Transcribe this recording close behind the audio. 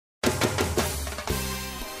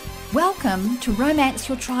Welcome to Romance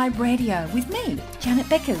Your Tribe Radio with me, Janet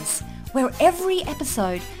Beckers, where every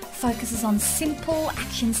episode focuses on simple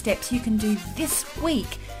action steps you can do this week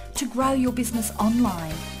to grow your business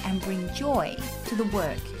online and bring joy to the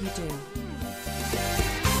work you do.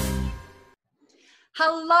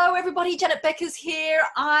 Hello everybody, Janet Beckers here.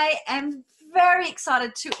 I am very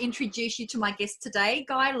excited to introduce you to my guest today,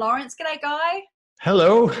 Guy Lawrence. G'day, Guy.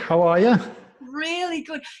 Hello, how are you? Really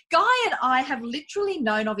good. Guy and I have literally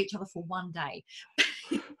known of each other for one day.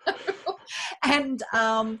 and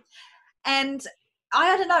I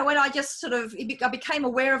don't know, when I just I became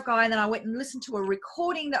aware of Guy, and then I went and listened to a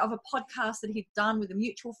recording of a podcast that he'd done with a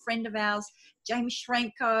mutual friend of ours, James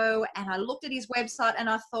Schrenko, and I looked at his website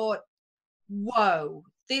and I thought, whoa,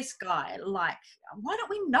 this guy, like, why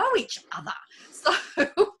don't we know each other?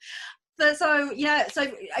 So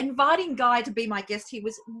inviting Guy to be my guest, he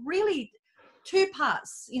was really two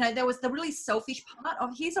parts. There was the really selfish part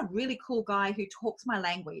of, he's a really cool guy who talks my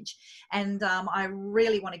language, and I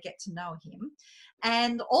really want to get to know him.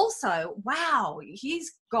 And also, wow,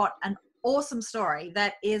 he's got an awesome story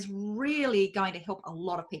that is really going to help a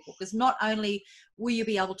lot of people, because not only will you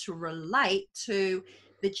be able to relate to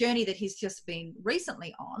the journey that he's just been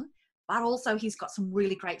recently on, but also he's got some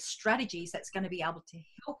really great strategies that's going to be able to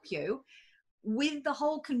help you with the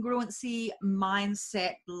whole congruency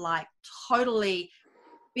mindset, like totally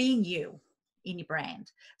being you in your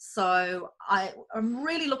brand. So I'm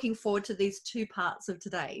really looking forward to these two parts of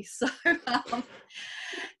today. So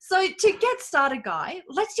to get started, Guy,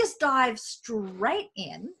 let's just dive straight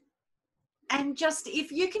in, and just,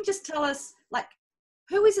 if you can just tell us, like,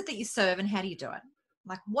 who is it that you serve and how do you do it?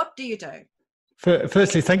 Like, what do you do?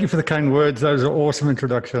 Firstly, thank you for the kind words. That was an awesome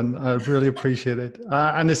introduction. I really appreciate it.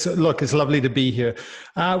 And it's lovely to be here.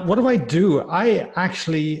 What do? I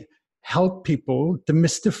actually help people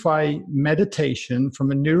demystify meditation from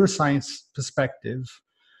a neuroscience perspective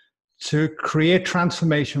to create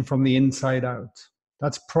transformation from the inside out.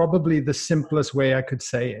 That's probably the simplest way I could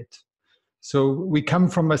say it. So we come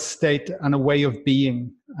from a state and a way of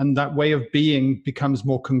being, and that way of being becomes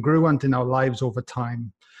more congruent in our lives over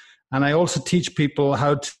time. And I also teach people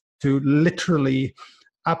how to literally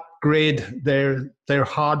upgrade their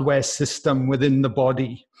hardware system within the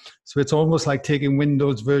body. So it's almost like taking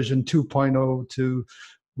Windows version 2.0 to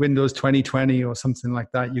Windows 2020 or something like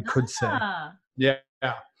that, you could say. Yeah.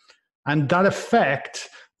 And that effect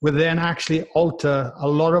will then actually alter a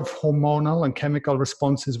lot of hormonal and chemical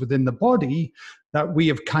responses within the body that we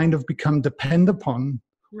have kind of become dependent upon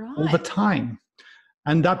over time.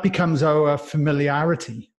 And that becomes our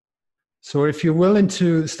familiarity. So if you're willing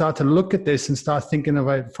to start to look at this and start thinking of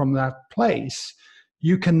it from that place,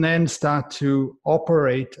 you can then start to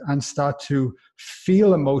operate and start to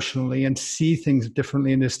feel emotionally and see things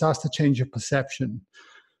differently, and it starts to change your perception.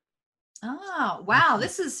 Oh, wow.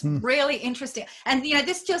 This is really interesting. And,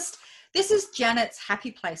 this is Janet's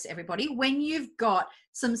happy place, everybody. When you've got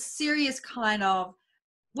some serious kind of,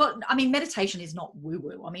 meditation is not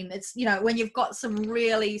woo-woo. It's, when you've got some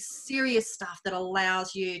really serious stuff that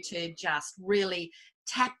allows you to just really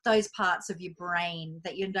tap those parts of your brain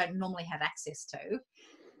that you don't normally have access to.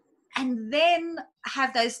 And then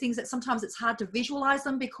have those things that sometimes it's hard to visualize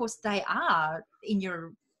them because they are in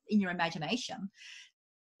your imagination.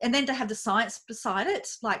 And then to have the science beside it,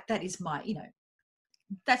 like, that is my,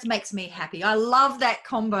 that makes me happy. I love that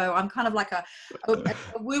combo. I'm kind of like a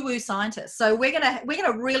woo-woo scientist. So we're gonna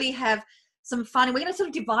really have some fun, and we're gonna sort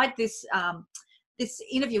of divide this this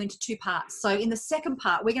interview into two parts. So in the second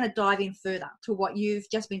part, we're gonna dive in further to what you've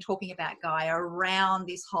just been talking about, Guy, around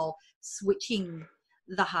this whole switching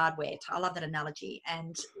the hardware. I love that analogy,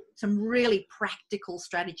 and some really practical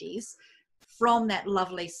strategies from that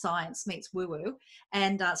lovely science meets woo-woo.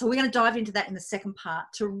 And so we're going to dive into that in the second part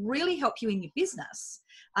to really help you in your business.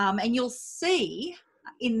 And you'll see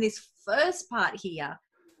in this first part here,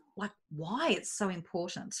 like, why it's so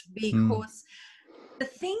important. Because the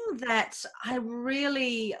thing that I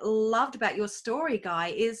really loved about your story, Guy,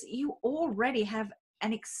 is you already have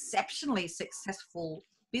an exceptionally successful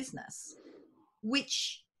business,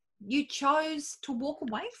 which you chose to walk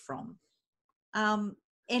away from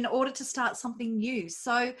in order to start something new.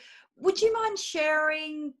 So would you mind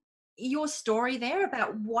sharing your story there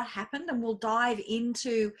about what happened? And we'll dive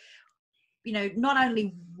into, not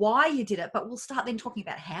only why you did it, but we'll start then talking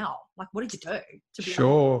about how. Like, what did you do to be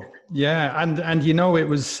Sure. Yeah. And it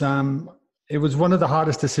was one of the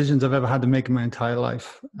hardest decisions I've ever had to make in my entire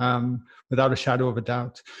life, without a shadow of a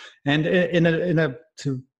doubt. And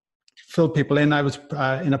to fill people in, I was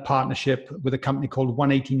in a partnership with a company called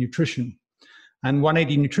 180 Nutrition. And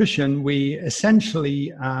 180 Nutrition, we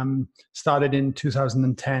essentially started in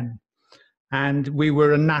 2010. And we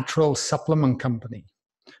were a natural supplement company.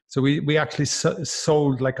 So we actually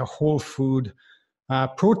sold like a whole food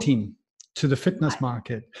protein to the fitness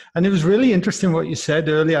market. And it was really interesting what you said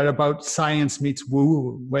earlier about science meets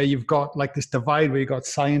woo, where you've got like this divide where you've got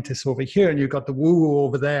scientists over here and you've got the woo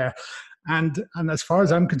over there. And as far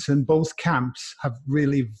as I'm concerned, both camps have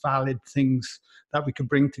really valid things that we could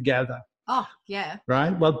bring together. Oh, yeah.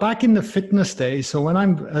 Right. Well, back in the fitness days, so when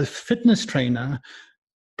I'm a fitness trainer,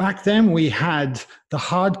 back then we had the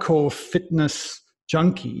hardcore fitness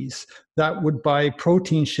junkies that would buy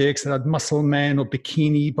protein shakes that had muscle men or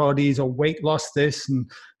bikini bodies or weight loss this and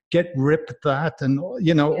get ripped that and,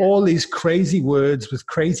 you know, all these crazy words with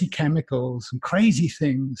crazy chemicals and crazy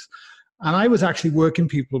things. And I was actually working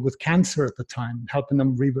people with cancer at the time, helping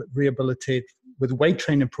them rehabilitate with weight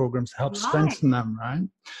training programs to help strengthen them, right?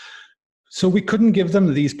 So we couldn't give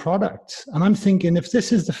them these products. And I'm thinking, if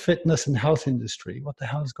this is the fitness and health industry, what the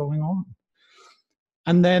hell is going on?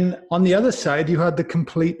 And then on the other side, you had the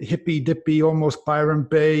complete hippy-dippy, almost Byron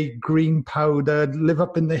Bay, green powdered, live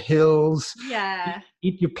up in the hills,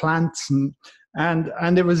 eat your plants.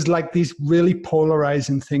 And it was like these really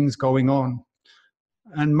polarizing things going on.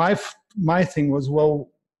 And my thing was, well,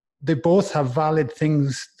 they both have valid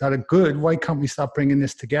things that are good. Why can't we start bringing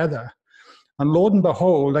this together? And lo and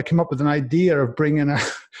behold, I came up with an idea of bringing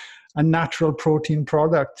a natural protein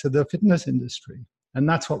product to the fitness industry. And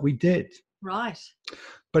that's what we did. Right.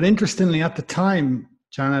 But interestingly, at the time,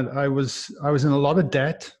 Janet, I was in a lot of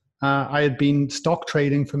debt. I had been stock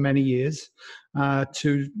trading for many years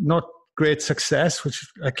to not great success, which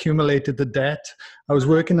accumulated the debt. I was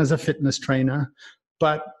working as a fitness trainer.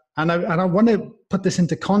 And I want to put this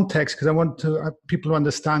into context because I want people to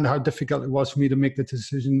understand how difficult it was for me to make the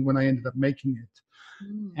decision when I ended up making it.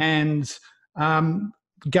 And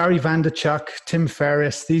Gary Vaynerchuk, Tim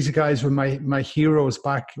Ferriss, these guys were my heroes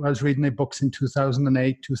back. I was reading their books in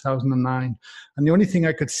 2008, 2009. And the only thing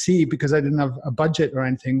I could see, because I didn't have a budget or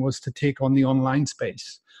anything, was to take on the online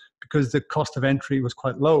space because the cost of entry was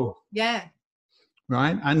quite low. Yeah.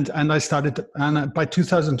 Right. And I started, and by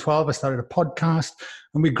 2012, I started a podcast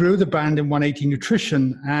and we grew the brand in 180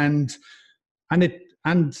 Nutrition and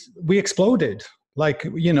we exploded. Like,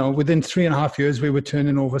 you know, within 3.5 years, we were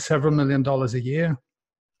turning over several $1 million a year.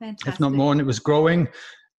 Fantastic. If not more, and it was growing.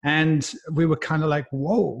 And we were kind of like,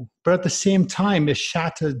 whoa. But at the same time, it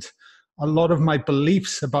shattered a lot of my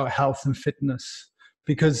beliefs about health and fitness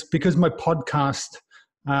because my podcast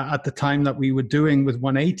at the time that we were doing with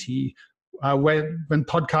 180, when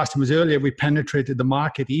podcasting was earlier, we penetrated the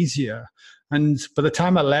market easier. And by the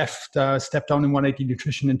time I left, stepped down in 180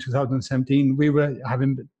 Nutrition in 2017, we were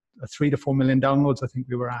having 3 to 4 million downloads, I think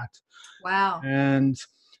we were at. Wow.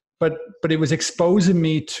 But it was exposing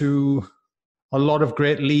me to a lot of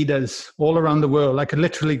great leaders all around the world. I could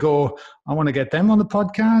literally go, I want to get them on the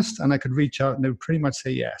podcast, and I could reach out and they would pretty much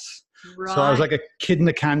say yes. Right. So I was like a kid in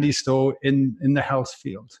a candy store in the health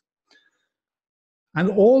field.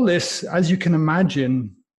 And all this, as you can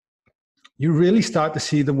imagine, you really start to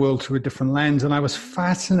see the world through a different lens. And I was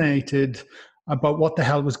fascinated about what the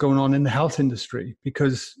hell was going on in the health industry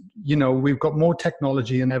because, you know, we've got more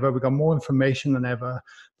technology than ever. We've got more information than ever,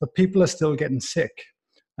 but people are still getting sick.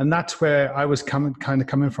 And that's where I was coming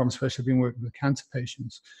from, especially being working with cancer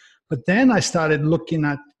patients. But then I started looking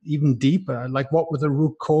at even deeper, like what were the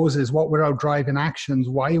root causes? What were our driving actions?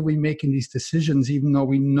 Why are we making these decisions, even though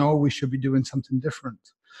we know we should be doing something different?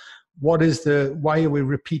 Why are we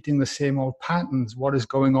repeating the same old patterns? What is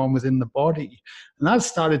going on within the body? And that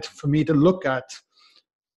started for me to look at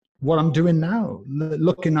what I'm doing now,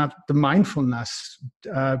 looking at the mindfulness,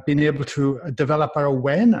 being able to develop our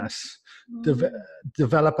awareness,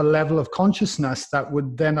 develop a level of consciousness that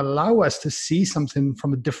would then allow us to see something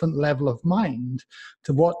from a different level of mind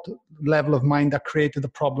to what level of mind that created the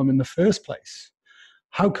problem in the first place.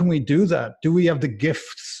 How can we do that? Do we have the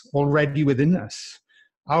gifts already within us?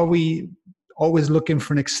 Are we always looking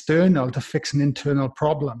for an external to fix an internal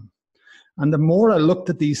problem? And the more I looked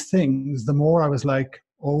at these things, the more I was like,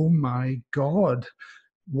 oh my God,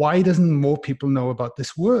 why doesn't more people know about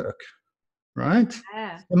this work? Right?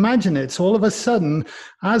 Yeah. Imagine it. So all of a sudden,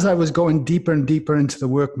 as I was going deeper and deeper into the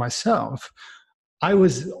work myself, I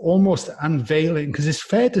was almost unveiling, because it's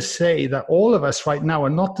fair to say that all of us right now are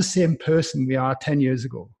not the same person we are 10 years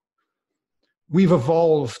ago. We've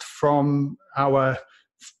evolved from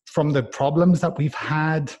the problems that we've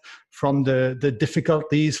had, from the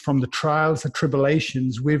difficulties, from the trials, the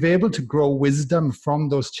tribulations. We're able to grow wisdom from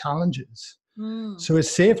those challenges. So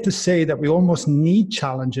it's safe to say that we almost need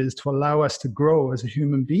challenges to allow us to grow as a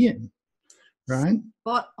human being, right?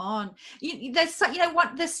 Spot on. You know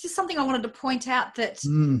what? There's just something I wanted to point out that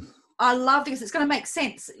I love, because it's going to make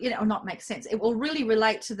sense, or not make sense. It will really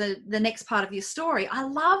relate to the next part of your story. I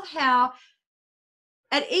love how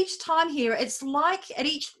at each time here, it's like at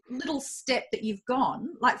each little step that you've gone,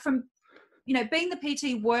 like from, being the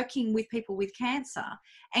PT, working with people with cancer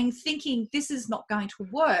and thinking this is not going to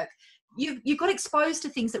work. You got exposed to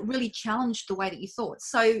things that really challenged the way that you thought.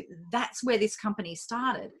 So that's where this company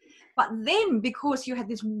started. But then, because you had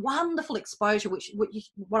this wonderful exposure,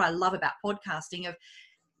 what I love about podcasting, of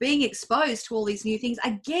being exposed to all these new things,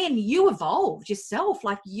 again, you evolved yourself. So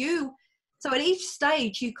at each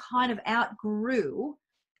stage, you kind of outgrew.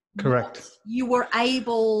 Correct. You were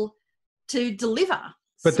able to deliver.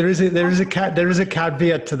 But there is a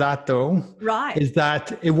caveat to that, though. Right. Is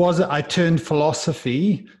that I turned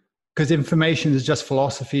philosophy, because information is just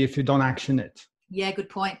philosophy if you don't action it. Yeah, good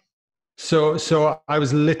point. So I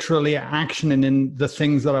was literally actioning in the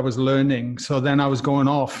things that I was learning. So then I was going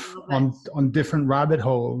off on different rabbit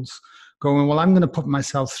holes, going, well, I'm going to put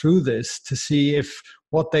myself through this to see if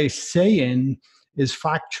what they're saying is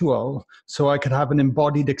factual, so I could have an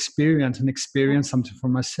embodied experience and experience something for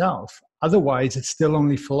myself. Otherwise, it's still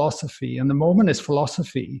only philosophy. And the moment it's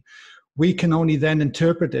philosophy, we can only then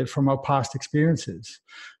interpret it from our past experiences.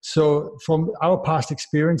 So from our past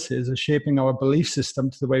experiences are shaping our belief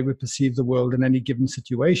system to the way we perceive the world in any given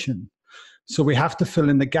situation. So we have to fill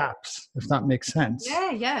in the gaps, if that makes sense.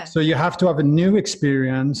 Yeah. So you have to have a new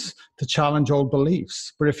experience to challenge old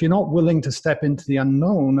beliefs. But if you're not willing to step into the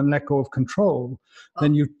unknown and let go of control,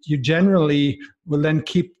 then you generally will then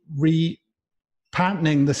keep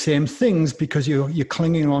patterning the same things, because you're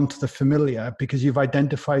clinging on to the familiar, because you've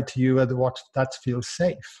identified to you what that feels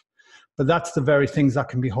safe. But that's the very things that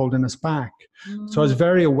can be holding us back. So I was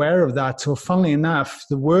very aware of that. So funnily enough,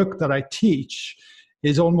 the work that I teach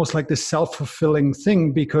is almost like this self-fulfilling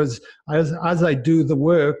thing, because as I do the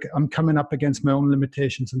work, I'm coming up against my own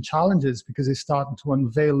limitations and challenges, because it's starting to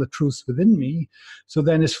unveil the truth within me. So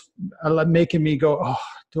then it's making me go, oh,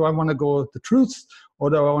 do I want to go with the truth? Or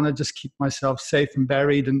do I want to just keep myself safe and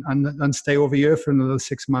buried and stay over here for another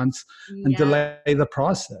 6 months and delay the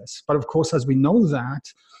process? But of course, as we know that,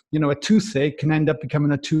 a toothache can end up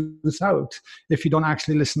becoming a tooth out if you don't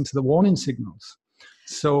actually listen to the warning signals.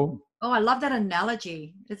 So... Oh, I love that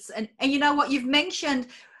analogy. And you know what you've mentioned,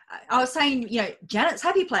 I was saying, Janet's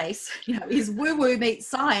happy place, is woo-woo meets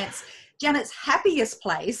science. Janet's happiest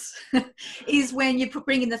place is when you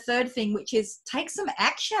bring in the third thing, which is take some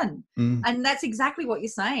action. And that's exactly what you're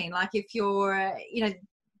saying. Like if you're,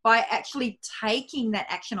 by actually taking that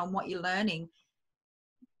action on what you're learning,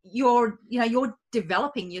 you're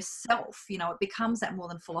developing yourself. It becomes that more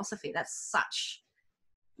than philosophy. That's such,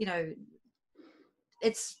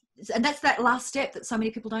 and that's that last step that so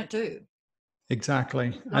many people don't do.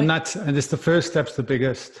 Exactly. And it's the first step's the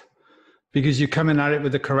biggest, because you're coming at it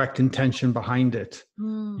with the correct intention behind it,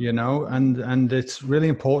 and it's really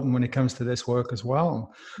important when it comes to this work as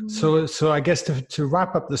well. So I guess to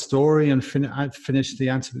wrap up the story and finish the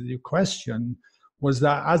answer to your question, was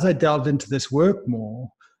that as I delved into this work more,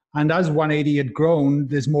 and as 180 had grown,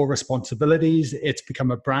 there's more responsibilities. It's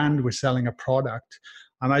become a brand. We're selling a product.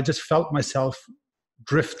 And I just felt myself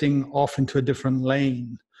drifting off into a different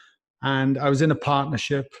lane. And I was in a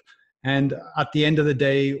partnership. And at the end of the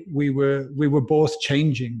day, we were both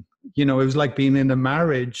changing. It was like being in a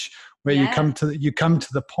marriage where you come to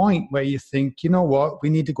the point where you think, you know what, we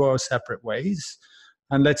need to go our separate ways,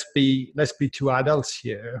 and let's be two adults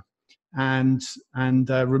here, and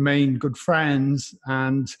remain good friends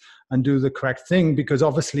and do the correct thing. Because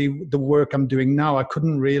obviously the work I'm doing now, I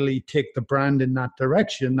couldn't really take the brand in that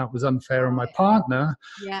direction. That was unfair on my partner.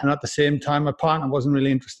 And at the same time, my partner wasn't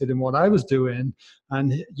really interested in what I was doing.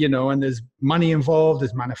 And, and there's money involved,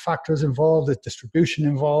 there's manufacturers involved, there's distribution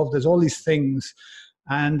involved, there's all these things.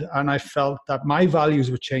 And I felt that my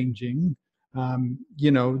values were changing,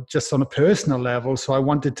 just on a personal level. So I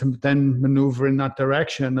wanted to then maneuver in that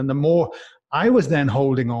direction. And the more I was then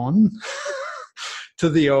holding on to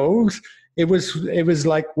the old, it was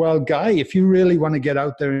like, well, Guy, if you really want to get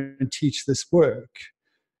out there and teach this work,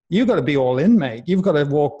 you've got to be all in, mate. You've got to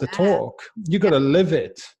walk the talk. You've got to live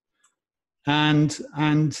it. And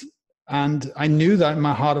I knew that in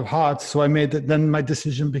my heart of hearts. So I made it, then my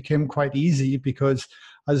decision became quite easy, because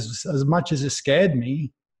as much as it scared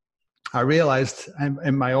me, I realized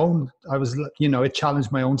it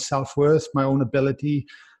challenged my own self-worth, my own ability,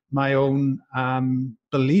 my own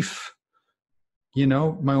belief,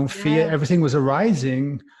 my own fear. Everything was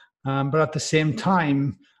arising. But at the same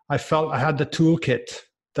time, I felt I had the toolkit,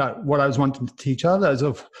 that what I was wanting to teach others,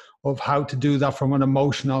 of of how to do that from an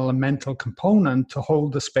emotional and mental component to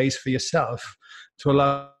hold the space for yourself, to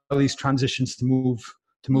allow these transitions to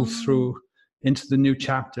move through into the new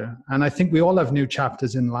chapter. And I think we all have new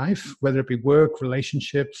chapters in life, whether it be work,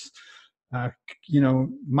 relationships,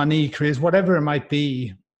 money, careers, whatever it might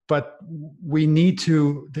be. But we need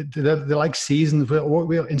to, they're like seasons.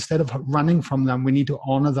 Instead of running from them, we need to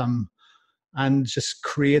honor them and just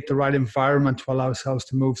create the right environment to allow ourselves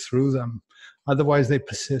to move through them. Otherwise, they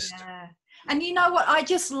persist. Yeah. And you know what? I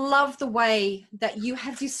just love the way that you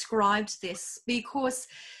have described this, because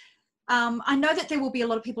I know that there will be a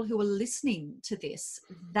lot of people who are listening to this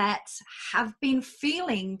that have been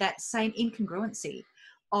feeling that same incongruency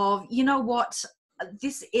of, you know what,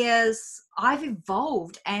 this is, I've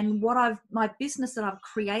evolved, and my business that I've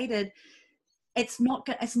created, it's not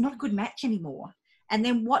a good match anymore. And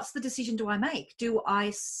then what's the decision do I make? Do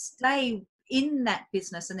I stay in that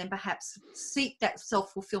business and then perhaps seek that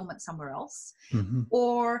self-fulfillment somewhere else? Mm-hmm.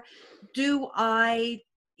 Or do I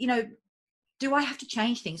have to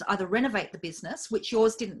change things, either renovate the business, which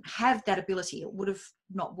yours didn't have that ability, it would have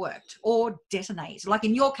not worked, or detonate? Like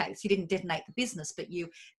in your case, you didn't detonate the business, but you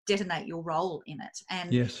detonate your role in it.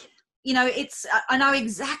 And yes, I know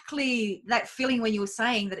exactly that feeling when you were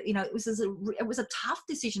saying that, it was a tough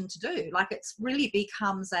decision to do. Like, it's really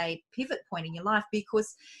becomes a pivot point in your life,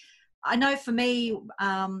 because I know for me,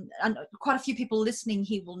 and quite a few people listening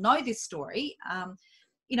here will know this story.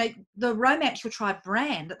 The Romance Your Tribe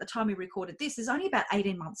brand at the time we recorded this is only about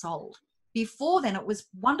 18 months old. Before then, it was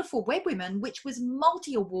Wonderful Web Women, which was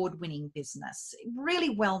multi-award winning business, really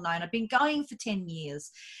well known. I've been going for 10 years.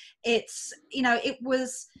 It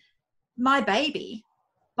was my baby,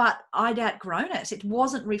 but I'd outgrown it. It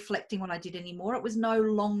wasn't reflecting what I did anymore. It was no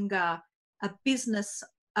longer a business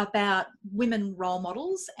about women role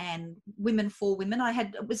models and women for women.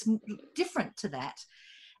 It was different to that.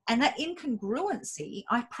 And that incongruency,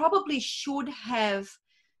 I probably should have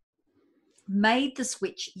made the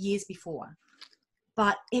switch years before,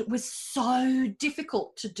 but it was so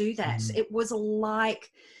difficult to do that. It was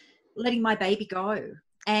like letting my baby go.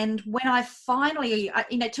 And when I finally,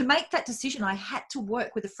 to make that decision, I had to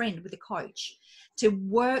work with a friend, with a coach, to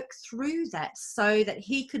work through that so that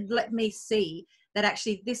he could let me see that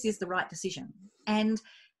actually this is the right decision. And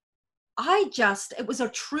it was a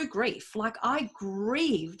true grief. Like, I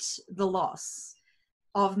grieved the loss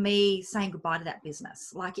of me saying goodbye to that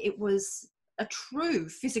business. Like, it was a true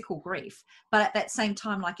physical grief, but at that same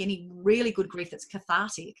time, like any really good grief that's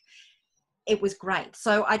cathartic, it was great.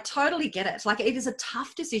 So I totally get it. Like, it is a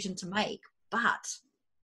tough decision to make,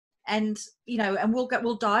 and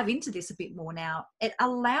we'll dive into this a bit more now. It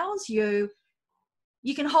allows you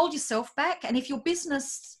can hold yourself back. And if your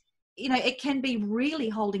business, it can be really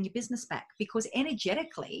holding your business back, because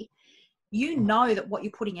energetically, that what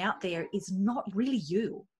you're putting out there is not really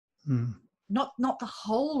you, not the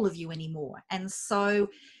whole of you anymore. And so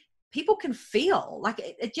people can feel like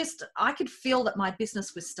I could feel that my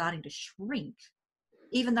business was starting to shrink,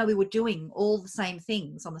 even though we were doing all the same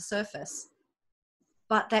things on the surface.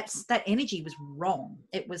 But that energy was wrong.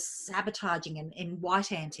 It was sabotaging and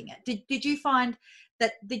white-anting it. Did you find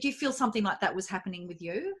that? Did you feel something like that was happening with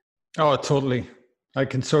you? Oh, totally. I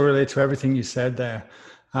can so relate to everything you said there.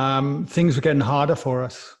 Things were getting harder for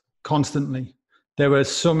us constantly. There were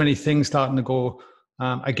so many things starting to go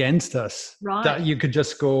against us, right, that you could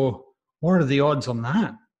just go, what are the odds on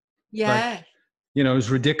that? Yeah. It was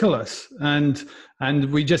ridiculous. And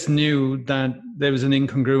we just knew that there was an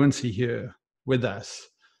incongruency here with us,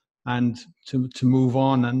 and to move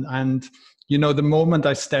on. And the moment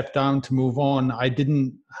I stepped down to move on, I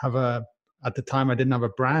didn't have at the time, I didn't have a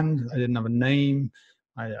brand. I didn't have a name.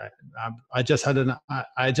 I just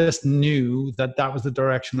I just knew that was the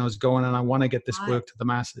direction I was going, and I want to get this work to the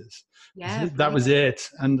masses. Yeah, that was it.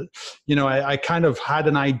 And I kind of had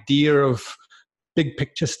an idea of big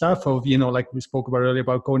picture stuff of like we spoke about earlier,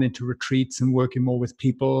 about going into retreats and working more with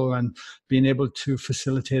people and being able to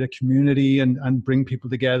facilitate a community and bring people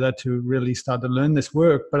together to really start to learn this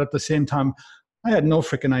work. But at the same time, I had no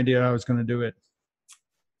freaking idea I was going to do it.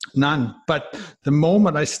 None. But the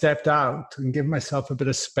moment I stepped out and give myself a bit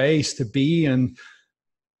of space to be, and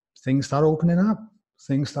things start opening up,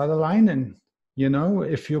 things start aligning.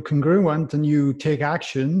 If you're congruent and you take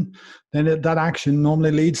action, then that action normally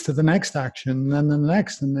leads to the next action, and then the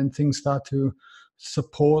next, and then things start to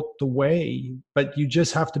support the way. But you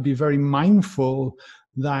just have to be very mindful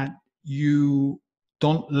that you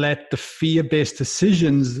don't let the fear-based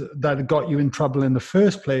decisions that got you in trouble in the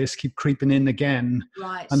first place keep creeping in again,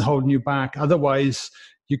 right, and holding you back. Otherwise,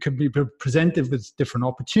 you could be presented with different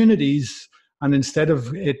opportunities, And instead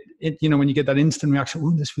of it, when you get that instant reaction,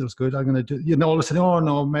 oh, this feels good, I'm going to do, all of a sudden, oh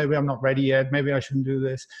no, maybe I'm not ready yet, maybe I shouldn't do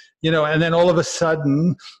this, and then all of a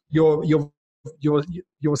sudden you're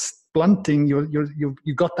blunting,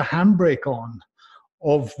 you've got the handbrake on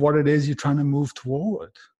of what it is you're trying to move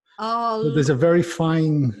toward. Oh, so there's a very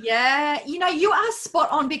fine. Yeah, you are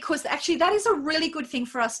spot on, because actually that is a really good thing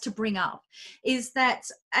for us to bring up, is that,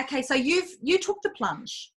 okay, so you took the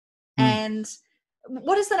plunge, and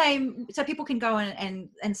what is the name, so people can go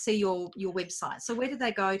and see your website? So where do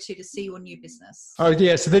they go to see your new business? Oh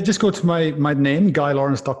yeah, so they just go to my name,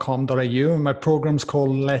 guylawrence.com.au, and my program's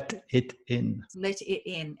called Let It In. Let It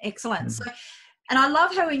In. Excellent. So, and I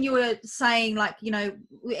love how when you were saying, like, we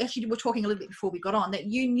actually were talking a little bit before we got on, that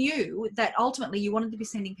you knew that ultimately you wanted to be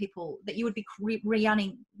sending people, that you would be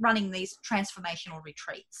running these transformational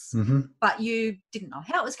retreats, but you didn't know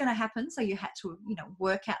how it was going to happen. So you had to,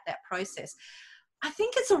 work out that process. I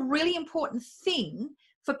think it's a really important thing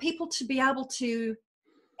for people to be able to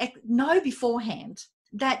know beforehand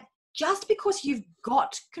that just because you've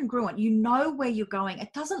got congruent, where you're going,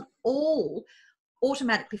 it doesn't all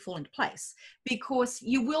automatically fall into place, because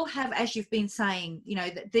you will have, as you've been saying,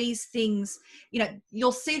 that these things,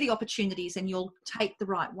 you'll see the opportunities and you'll take the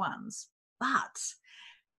right ones. But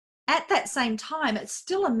at that same time, it's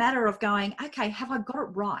still a matter of going, okay, have I got it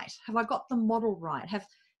right? Have I got the model right? Have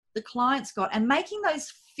the clients got, and making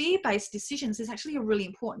those fear-based decisions is actually a really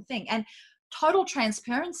important thing. And total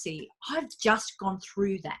transparency, I've just gone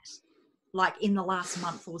through that, like in the last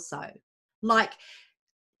month or so. Like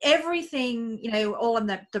everything, all in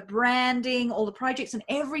the branding, all the projects and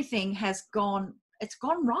everything has gone, it's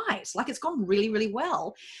gone right. Like it's gone really, really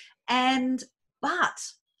well.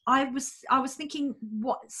 But I was thinking,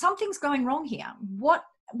 something's going wrong here.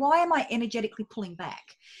 Why am I energetically pulling back?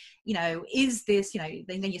 Is this,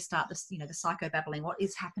 then you start this, the psychobabbling, what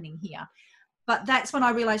is happening here? But that's when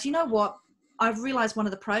I realized, I've realized one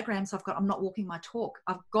of the programs I've got, I'm not walking my talk.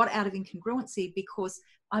 I've got out of incongruency because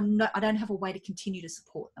I don't have a way to continue to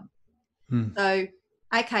support them. So,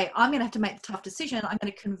 okay, I'm going to have to make the tough decision. I'm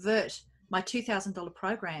going to convert my $2,000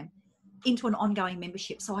 program into an ongoing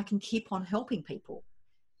membership so I can keep on helping people.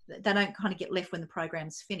 They don't kind of get left when the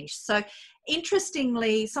program's finished. So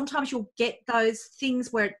interestingly, sometimes you'll get those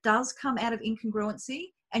things where it does come out of incongruency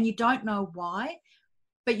and you don't know why,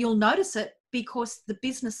 but you'll notice it because the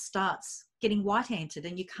business starts getting white-anted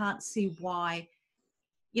and you can't see why.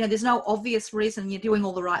 There's no obvious reason. You're doing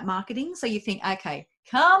all the right marketing. So you think, okay,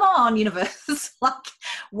 come on, universe. Like,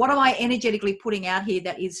 what am I energetically putting out here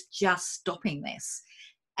that is just stopping this?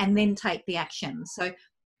 And then take the action. So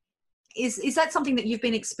is that something that you've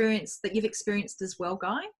experienced as well,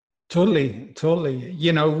 Guy? Totally.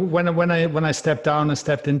 When I stepped down and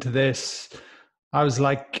stepped into this, I was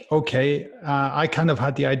like, okay, I kind of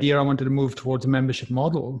had the idea I wanted to move towards a membership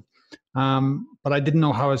model, but I didn't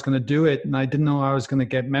know how I was going to do it, and I didn't know how I was going to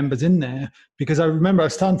get members in there, because I remember I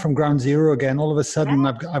was starting from ground zero again. All of a sudden,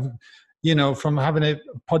 I've from having a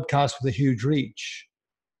podcast with a huge reach,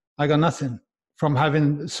 I got nothing. From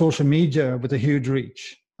having social media with a huge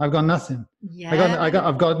reach, I've got nothing. Yeah.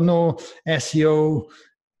 I've got no SEO,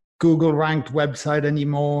 Google ranked website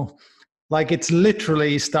anymore. Like, it's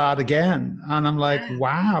literally start again. And I'm like,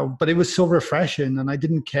 wow, but it was so refreshing and I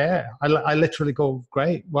didn't care. I literally go,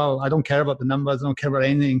 great. Well, I don't care about the numbers. I don't care about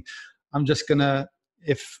anything. I'm just gonna,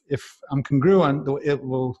 if I'm congruent, it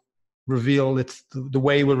will reveal the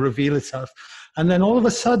way will reveal itself. And then all of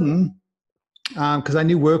a sudden, because I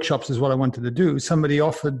knew workshops is what I wanted to do, somebody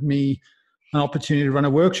offered me an opportunity to run a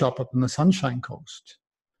workshop up on the Sunshine Coast.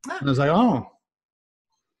 And I was like, oh,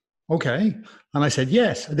 okay. And I said,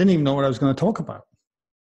 yes. I didn't even know what I was going to talk about.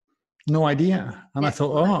 No idea. And I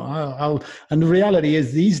thought, and the reality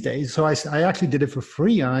is these days, so I actually did it for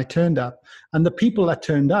free and I turned up. And the people that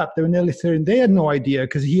turned up, they were nearly 30, they had no idea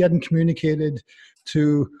because he hadn't communicated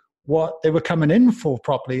to what they were coming in for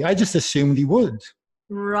properly. I just assumed he would.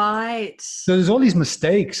 Right. So there's all these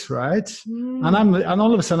mistakes, right? And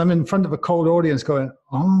all of a sudden I'm in front of a cold audience going,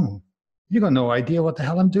 oh, you got no idea what the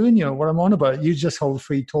hell I'm doing here, what I'm on about. You just hold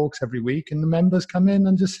free talks every week and the members come in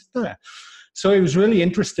and just sit there. So it was really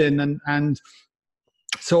interesting. And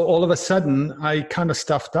so all of a sudden I kind of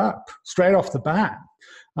stuffed up straight off the bat.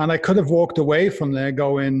 And I could have walked away from there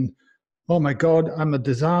going, oh my God, I'm a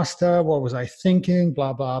disaster. What was I thinking?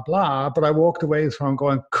 Blah, blah, blah. But I walked away from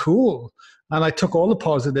going, cool. And I took all the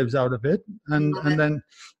positives out of it. And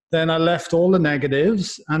then I left all the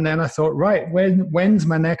negatives. And then I thought, right, when's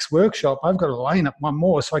my next workshop? I've got to line up one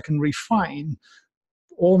more so I can refine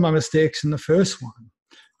all my mistakes in the first one,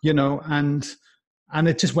 and And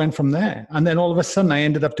it just went from there. And then all of a sudden I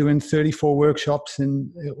ended up doing 34 workshops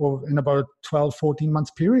in about 12, 14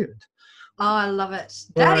 months period. Oh, I love it.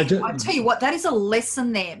 I I'll tell you what, that is a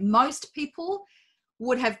lesson there. Most people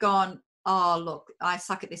would have gone, oh, look, I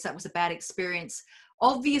suck at this. That was a bad experience.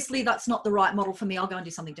 Obviously, that's not the right model for me. I'll go and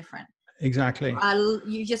do something different. Exactly.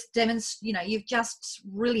 You just demonstrate, you've just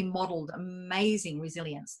really modeled amazing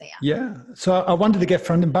resilience there. Yeah. So I wanted to get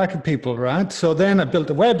front and back of people, right? So then I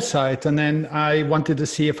built a website, and then I wanted to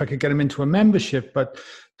see if I could get them into a membership. But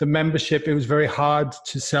the membership, it was very hard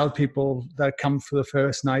to sell people that come for the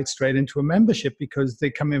first night straight into a membership, because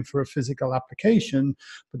they come in for a physical application,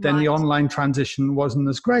 but then the online transition wasn't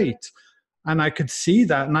as great. And I could see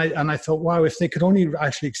that. And I thought, wow, if they could only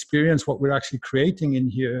actually experience what we're actually creating in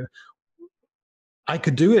here, I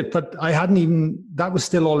could do it. But I hadn't even, that was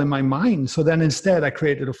still all in my mind. So then instead I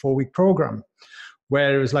created a 4-week program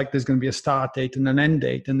where it was like, there's going to be a start date and an end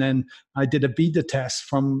date. And then I did a beta test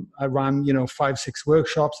I ran, 5-6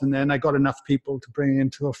 workshops. And then I got enough people to bring it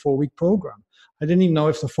into a 4-week program. I didn't even know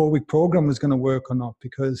if the 4-week program was going to work or not,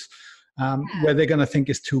 because whether they're going to think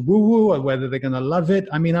it's too woo-woo or whether they're going to love it.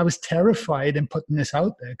 I mean, I was terrified in putting this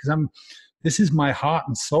out there, because this is my heart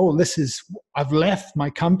and soul. I've left my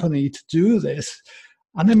company to do this.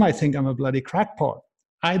 And they might think I'm a bloody crackpot.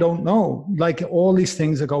 I don't know. Like, all these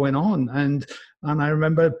things are going on. And I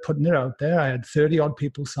remember putting it out there. I had 30 odd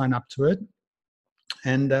people sign up to it.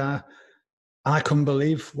 And I couldn't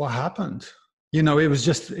believe what happened. It was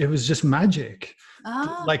just magic.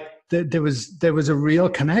 Oh. Like there was a real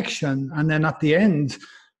connection. And then at the end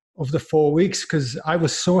of the 4 weeks, because I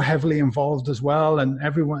was so heavily involved as well, and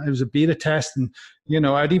everyone, it was a beta test, and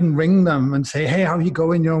I'd even ring them and say, hey, how are you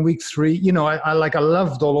going? You're on week 3. I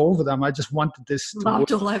loved all over them. I just wanted this to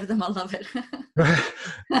loved all over them. I love it.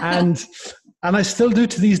 and I still do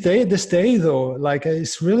to this day though. Like,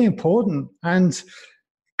 it's really important, and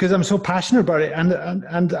because I'm so passionate about it, and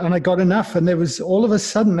I got enough, and there was all of a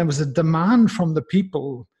sudden there was a demand from the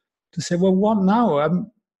people to say, well, what now?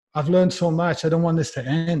 I've learned so much. I don't want this to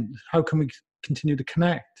end. How can we continue to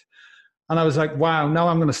connect? And I was like, wow, now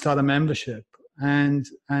I'm going to start a membership. And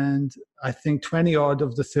I think 20 odd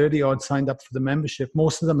of the 30 odd signed up for the membership.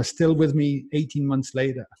 Most of them are still with me 18 months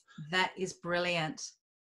later. That is brilliant.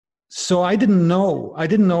 So I didn't know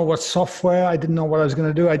what software, I didn't know what I was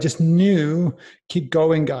going to do. I just knew, keep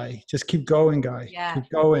going, guy. Just keep going, guy. Yeah. Keep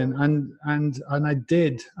going. And I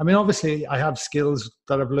did. I mean, obviously I have skills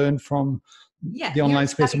that I've learned from the online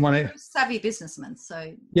space. You're a savvy businessman.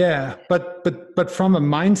 So yeah, but from a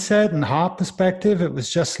mindset and heart perspective, it was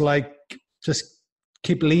just like, just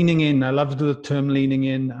keep leaning in. I love the term leaning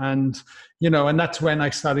in. And, and that's when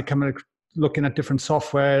I started looking at different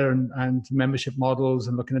software and membership models,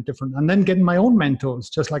 and looking at and then getting my own mentors.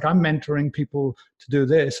 Just like I'm mentoring people to do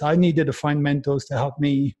this, I needed to find mentors to help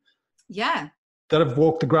me. Yeah. That have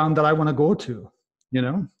walked the ground that I want to go to,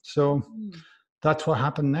 so that's what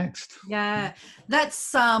happened next. Yeah,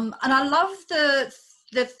 that's and I love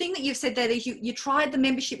the thing that you've said there is you tried the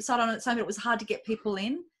membership side on its own, but it was hard to get people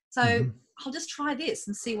in. So I'll just try this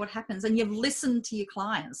and see what happens. And you've listened to your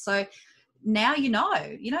clients. So now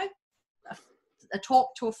a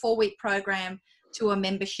talk to a 4-week program to a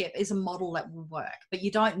membership is a model that will work. But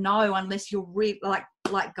you don't know unless you're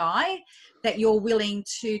like Guy, that you're willing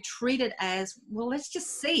to treat it as, well, let's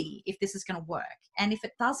just see if this is going to work. And if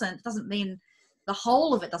it doesn't mean the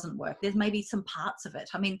whole of it doesn't work. There's maybe some parts of it.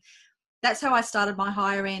 I mean, that's how I started my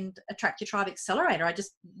higher end Attract Your Tribe Accelerator. I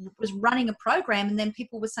just was running a program, and then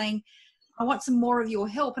people were saying, I want some more of your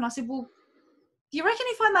help. And I said, well, do you reckon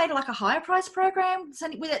if I made like a higher price program,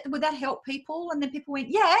 would that help people? And then people went,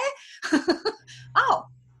 yeah. Oh,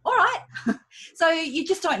 all right. So you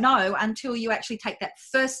just don't know until you actually take that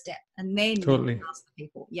first step, and then totally you ask the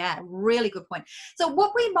people. Yeah, really good point. So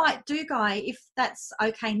what we might do, Guy, if that's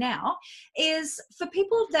okay now, is for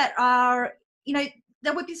people that are,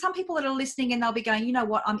 there would be some people that are listening and they'll be going, you know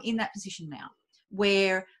what, I'm in that position now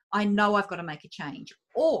where I know I've got to make a change.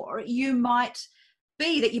 Or you might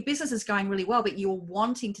be that your business is going really well, but you're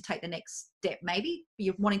wanting to take the next step. Maybe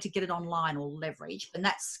you're wanting to get it online or leverage, and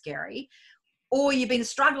that's scary. Or you've been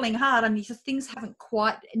struggling hard and things haven't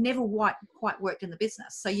never quite worked in the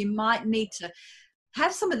business. So you might need to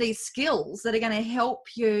have some of these skills that are going to help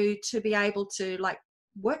you to be able to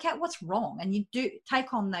work out what's wrong. And you do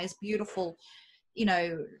take on those beautiful,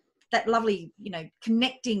 that lovely,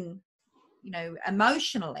 connecting,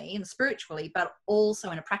 emotionally and spiritually, but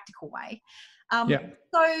also in a practical way.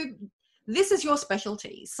 So this is your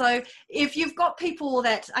specialty. So if you've got people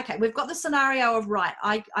that, okay, we've got the scenario of, right,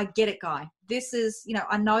 I get it, Guy. This is,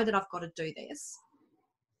 I know that I've got to do this.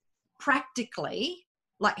 Practically,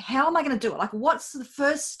 Like, how am I going to do it? Like, what's the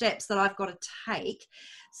first steps that I've got to take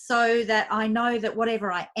so that I know that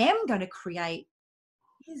whatever I am going to create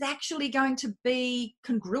is actually going to be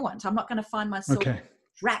congruent? I'm not going to find myself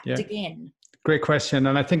trapped again. Great question.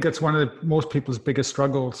 And I think that's one of most people's biggest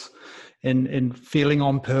struggles in feeling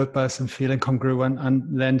on purpose and feeling congruent,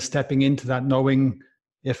 and then stepping into that, knowing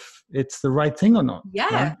if it's the right thing or not.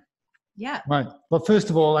 Yeah. Right? Yeah. Right. Well,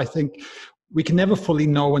 first of all, I think we can never fully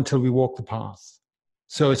know until we walk the path.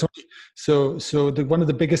 So it's one of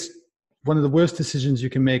the worst decisions you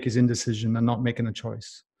can make is indecision and not making a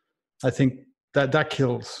choice. I think that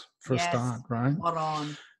kills for a start, right? Spot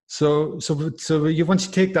on. So once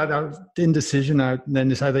you take that out, indecision out,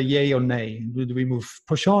 then it's either yay or nay. Do we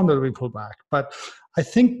push on, or do we pull back? But I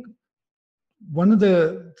think one of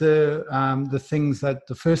the things that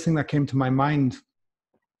the first thing that came to my mind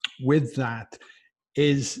with that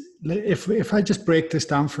is, if I just break this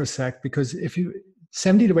down for a sec, because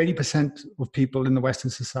 70 to 80% of people in the Western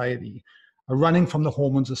society are running from the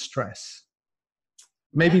hormones of stress,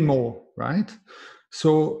 maybe more, right?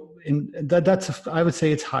 So I would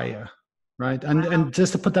say it's higher, right? And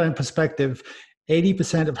just to put that in perspective,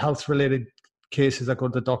 80% of health-related cases that go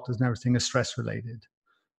to the doctors and everything is stress-related,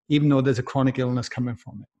 even though there's a chronic illness coming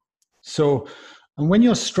from it. So, and when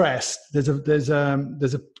you're stressed,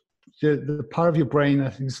 the part of your brain, I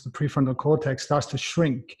think it's the prefrontal cortex, starts to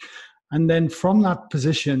shrink. And then from that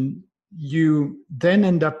position, you then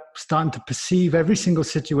end up starting to perceive every single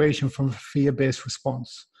situation from a fear-based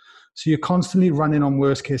response. So you're constantly running on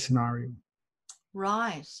worst case scenario.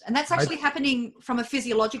 Right. And that's actually happening from a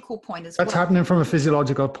physiological point as well. That's happening from a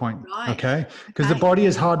physiological point. Right. Okay. Because the body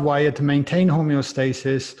is hardwired to maintain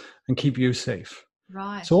homeostasis and keep you safe.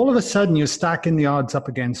 Right. So all of a sudden you're stacking the odds up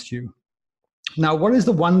against you. Now, what is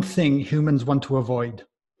the one thing humans want to avoid?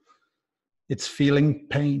 It's feeling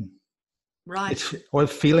pain. Right. Or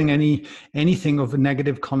feeling anything of a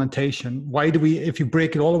negative connotation. Why do we, if you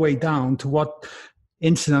break it all the way down to what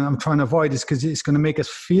incident I'm trying to avoid, is because it's going to make us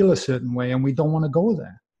feel a certain way and we don't want to go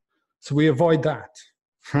there. So we avoid that,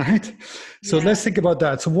 right? So let's think about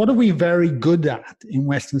that. So what are we very good at in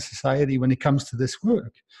Western society when it comes to this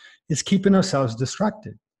work? It's keeping ourselves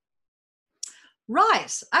distracted.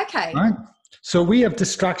 Right. Okay. Right. So we have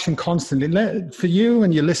distraction constantly. For you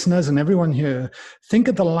and your listeners and everyone here, think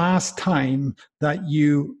of the last time that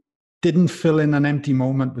you didn't fill in an empty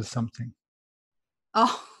moment with something.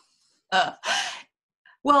 Oh,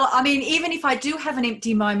 well, I mean, even if I do have an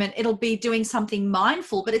empty moment, it'll be doing something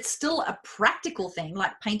mindful, but it's still a practical thing,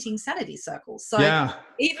 like painting sanity circles. So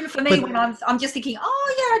even for me, when I'm just thinking,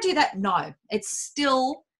 oh yeah, I do that. No, it's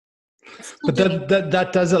still. But that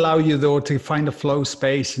does allow you, though, to find a flow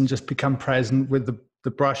space and just become present with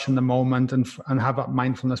the brush and the moment, and have that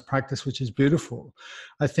mindfulness practice, which is beautiful.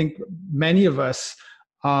 I think many of us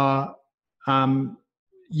are,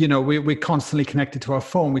 we're constantly connected to our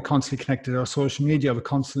phone. We're constantly connected to our social media. We're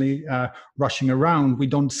constantly rushing around. We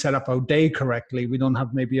don't set up our day correctly. We don't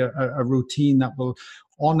have maybe a routine that will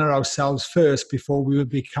honor ourselves first before we would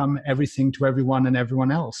become everything to everyone and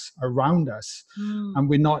everyone else around us. And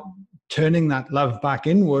we're not turning that love back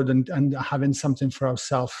inward and having something for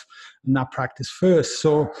ourselves in that practice first.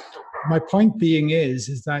 So my point being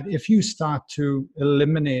is that if you start to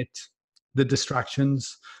eliminate the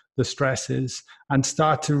distractions, the stresses, and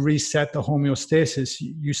start to reset the homeostasis,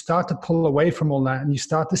 you start to pull away from all that and you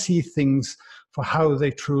start to see things for how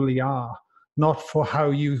they truly are, not for how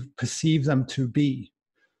you perceive them to be.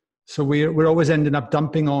 So we're always ending up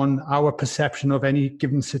dumping on our perception of any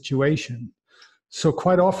given situation. So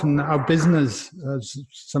quite often our business,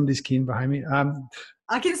 somebody's keen behind me.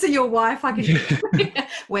 I can see your wife.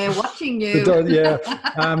 We're watching you.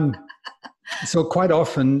 So quite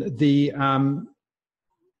often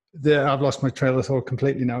I've lost my trail of thought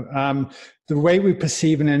completely now. The way we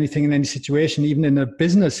perceive in anything, in any situation, even in a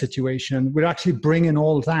business situation, we're actually bringing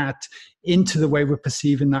all that into the way we're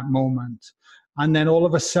perceiving that moment. And then all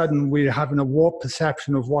of a sudden we're having a warped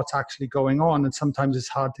perception of what's actually going on. And sometimes it's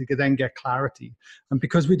hard to then get clarity. And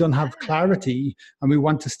because we don't have clarity and we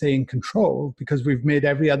want to stay in control, because we've made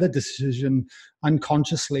every other decision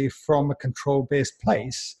unconsciously from a control-based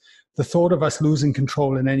place, the thought of us losing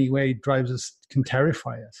control in any way can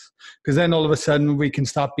terrify us. Because then all of a sudden we can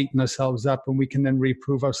start beating ourselves up and we can then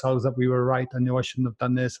reprove ourselves that we were right. I know I shouldn't have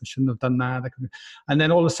done this. I shouldn't have done that. And then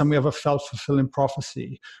all of a sudden we have a self-fulfilling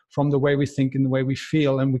prophecy from the way we think and the way we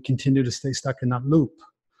feel, and we continue to stay stuck in that loop.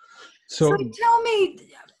 So tell me,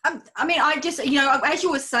 I mean, I just, as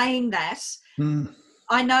you were saying that,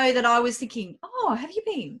 I know that I was thinking, oh, have you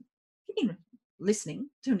been listening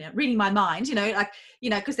to reading my mind,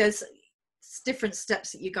 because there's different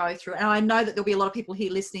steps that you go through. And I know that there'll be a lot of people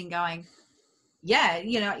here listening going, yeah,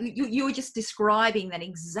 you were just describing that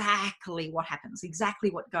exactly what happens, exactly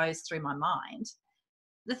what goes through my mind.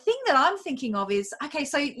 The thing that I'm thinking of is, okay,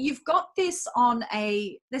 so you've got this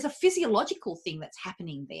there's a physiological thing that's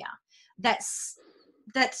happening there. That's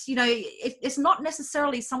it's not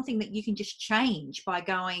necessarily something that you can just change by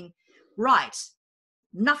going, right,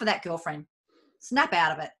 enough of that, girlfriend, snap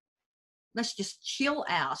out of it. Let's just chill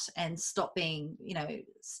out and stop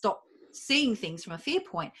stop seeing things from a fear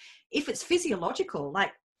point. If it's physiological,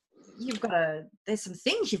 like there's some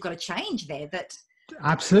things you've got to change there that.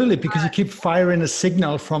 Absolutely, because you keep firing a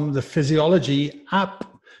signal from the physiology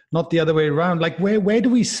up, not the other way around. Like where do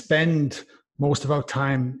we spend most of our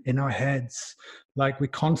time? In our heads. Like we're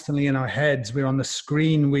constantly in our heads. We're on the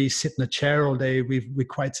screen. We sit in a chair all day. We're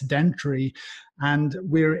quite sedentary, and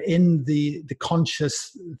we're in the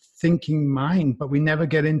conscious thinking mind, but we never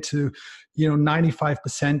get into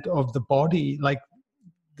 95% of the body. Like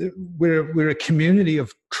we're a community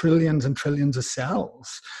of trillions and trillions of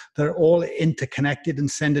cells that are all interconnected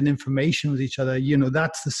and sending information with each other.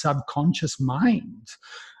 That's the subconscious mind.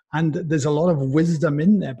 And there's a lot of wisdom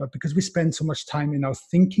in there, but because we spend so much time in our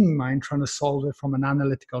thinking mind trying to solve it from an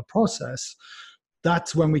analytical process,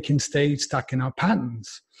 that's when we can stay stuck in our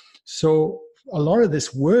patterns. So a lot of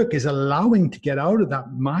this work is allowing to get out of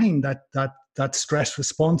that mind, that stress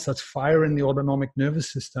response that's firing the autonomic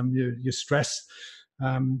nervous system, your stress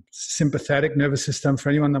sympathetic nervous system. For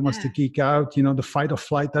anyone that wants to geek out, the fight or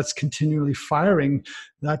flight that's continually firing,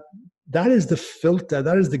 that is the filter,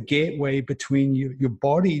 that is the gateway between your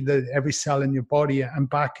body, every cell in your body, and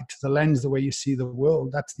back to the lens, the way you see the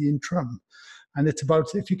world. That's the interim. And it's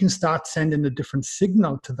about, if you can start sending a different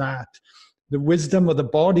signal to that, the wisdom of the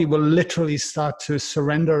body will literally start to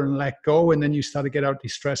surrender and let go, and then you start to get out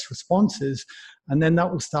these stress responses, and then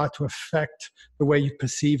that will start to affect the way you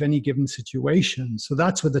perceive any given situation. So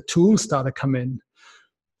that's where the tools start to come in.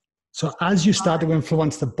 So as you start to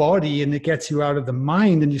influence the body and it gets you out of the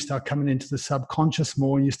mind and you start coming into the subconscious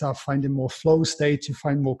more, and you start finding more flow states, you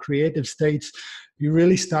find more creative states, you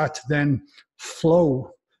really start to then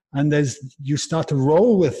flow. And you start to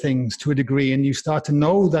roll with things to a degree, and you start to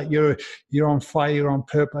know that you're on fire, you're on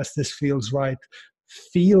purpose. This feels right.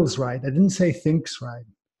 Feels right. I didn't say thinks right.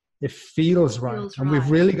 It feels right. And we've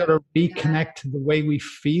really got to reconnect to the way we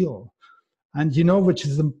feel. And which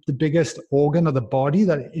is the biggest organ of the body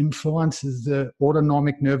that influences the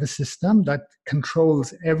autonomic nervous system, that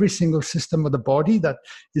controls every single system of the body, that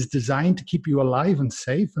is designed to keep you alive and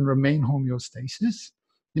safe and remain homeostasis.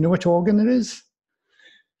 You know which organ it is?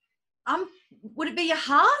 Would it be your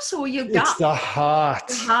heart or your gut? It's the heart.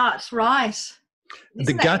 The heart, right.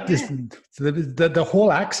 The gut is the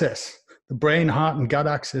whole axis. The brain, heart, and gut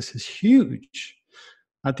axis is huge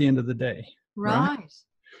at the end of the day. Right.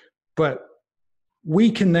 But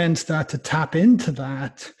we can then start to tap into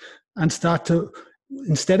that and start to,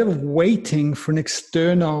 instead of waiting for an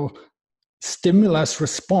external stimulus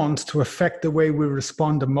response to affect the way we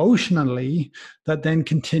respond emotionally, that then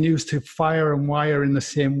continues to fire and wire in the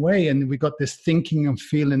same way. And we got this thinking and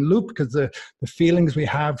feeling loop, because the feelings we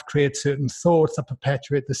have create certain thoughts that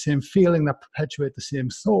perpetuate the same feeling, that perpetuate the same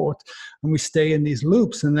thought. And we stay in these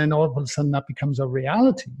loops, and then all of a sudden that becomes a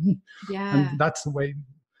reality. Yeah. And that's the way.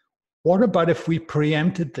 What about if we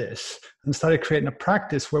preempted this and started creating a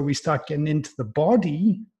practice where we start getting into the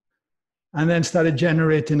body and then started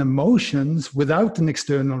generating emotions without an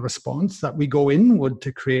external response, that we go inward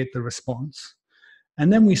to create the response.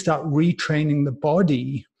 And then we start retraining the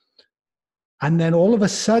body. And then all of a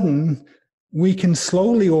sudden, we can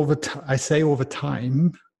slowly over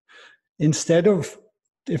time, instead of,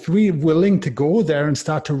 if we're willing to go there and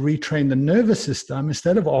start to retrain the nervous system,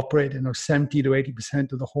 instead of operating on 70 to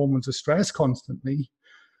 80% of the hormones of stress constantly,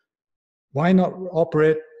 why not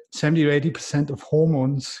operate 70 to 80% of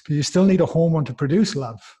hormones? Because you still need a hormone to produce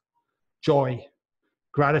love, joy,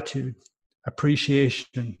 gratitude,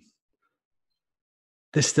 appreciation.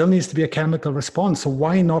 There still needs to be a chemical response. So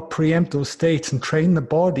why not preempt those states and train the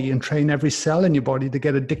body and train every cell in your body to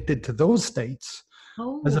get addicted to those states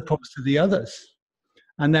as opposed to the others?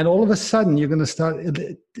 And then all of a sudden, you're going to start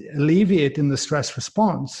alleviating the stress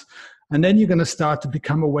response. And then you're going to start to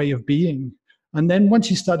become a way of being. And then once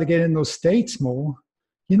you start to get in those states more,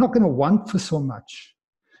 you're not going to want for so much.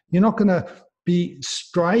 You're not going to be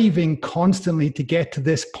striving constantly to get to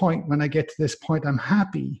this point. When I get to this point, I'm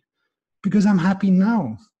happy, because I'm happy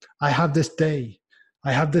now. I have this day.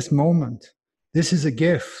 I have this moment. This is a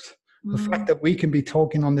gift. The fact that we can be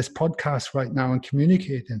talking on this podcast right now and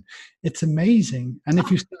communicating, it's amazing. And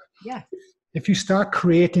if you start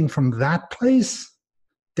creating from that place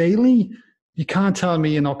daily, You can't tell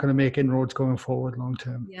me you're not going to make inroads going forward long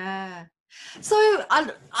term. Yeah. So,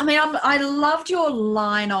 I loved your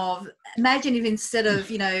line of, imagine if instead of,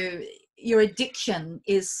 your addiction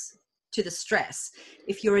is to the stress,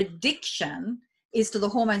 if your addiction is to the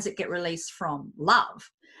hormones that get released from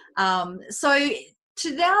love. So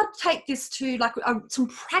to now take this to like some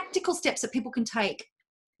practical steps that people can take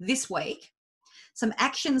this week, some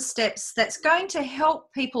action steps that's going to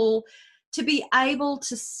help people to be able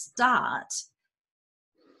to start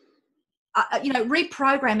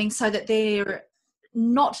reprogramming so that they're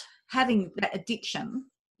not having that addiction,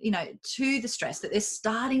 to the stress, that they're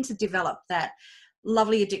starting to develop that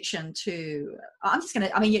lovely addiction to,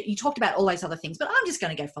 you talked about all those other things, but I'm just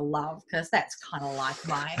going to go for love, because that's kind of like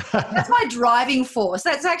that's my driving force.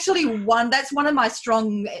 That's actually one of my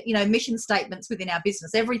strong, mission statements within our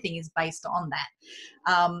business. Everything is based on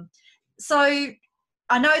that. So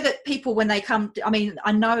I know that people, when they come to,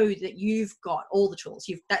 I know that you've got all the tools.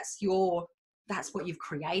 That's what you've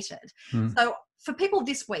created. So for people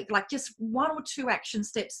this week, like just 1 or 2 action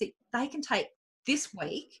steps that they can take this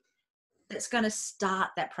week that's going to start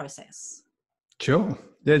that process. Sure.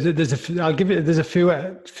 There's a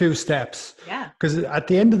few steps. Yeah. Because at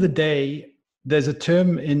the end of the day, there's a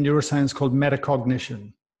term in neuroscience called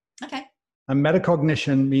metacognition. Okay. And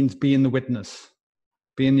metacognition means being the witness,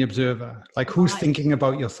 being the observer. Like, who's thinking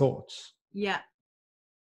about your thoughts? Yeah.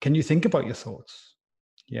 Can you think about your thoughts?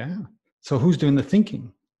 Yeah. So who's doing the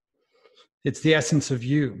thinking? It's the essence of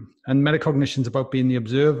you. And metacognition is about being the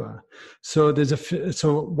observer. So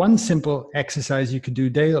so one simple exercise you could do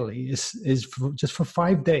daily is just for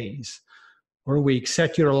 5 days or a week,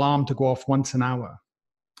 set your alarm to go off once an hour.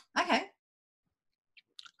 Okay.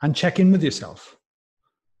 And check in with yourself.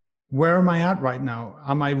 Where am I at right now?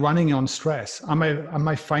 Am I running on stress? Am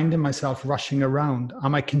I finding myself rushing around?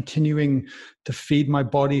 Am I continuing to feed my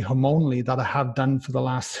body hormonally that I have done for the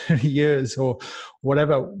last 30 years or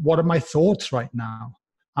whatever? What are my thoughts right now?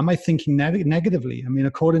 Am I thinking negatively?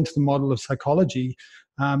 According to the model of psychology,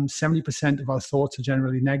 70% of our thoughts are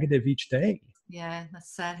generally negative each day. Yeah,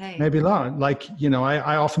 that's sad. Hey, maybe a lot. Like,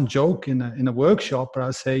 I often joke in a workshop, but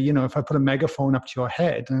I'll say, if I put a megaphone up to your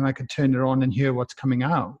head and I could turn it on and hear what's coming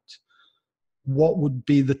out, what would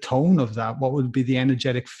be the tone of that? What would be the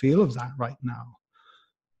energetic feel of that right now?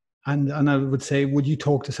 And I would say, would you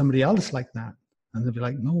talk to somebody else like that? And they'd be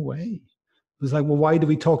like, no way. It's like, well, why do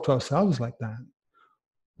we talk to ourselves like that?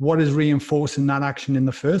 What is reinforcing that action in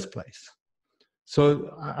the first place?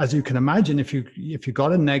 So as you can imagine, if you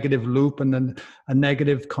got a negative loop and then a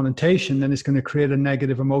negative connotation, then it's going to create a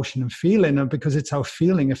negative emotion and feeling. And because it's our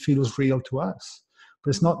feeling, it feels real to us. But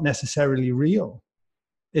it's not necessarily real.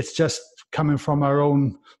 It's just coming from our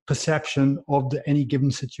own perception of any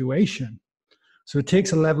given situation. So it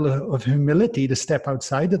takes a level of humility to step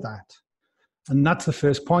outside of that. And that's the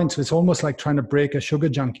first point. So it's almost like trying to break a sugar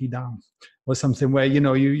junkie down or something where,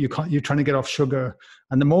 you're trying to get off sugar.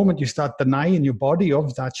 And the moment you start denying your body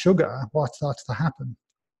of that sugar, what starts to happen?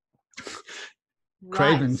 Right.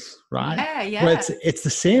 Cravings, right? Yeah, yeah. Well, it's the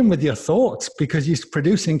same with your thoughts, because you're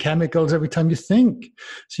producing chemicals every time you think.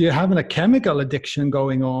 So you're having a chemical addiction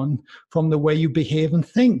going on from the way you behave and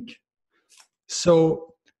think.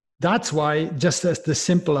 So that's why, just as the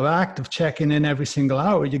simple act of checking in every single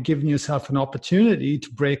hour, you're giving yourself an opportunity to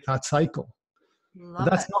break that cycle. But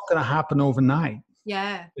that's not going to happen overnight.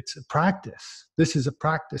 Yeah. It's a practice. This is a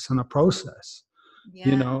practice and a process.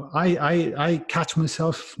 Yeah. I catch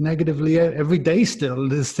myself negatively every day still.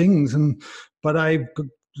 There's things, but I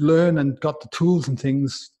learn and got the tools and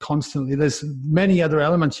things constantly. There's many other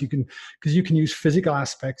elements because you can use physical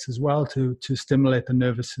aspects as well to stimulate the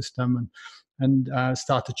nervous system and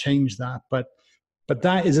start to change that. But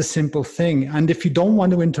that is a simple thing. And if you don't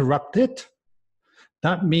want to interrupt it,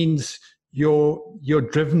 that means you're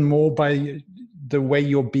driven more by the way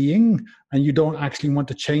you're being, and you don't actually want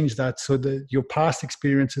to change that, so that your past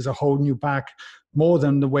experiences are holding you back more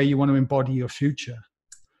than the way you want to embody your future.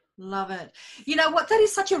 Love it. You know what? That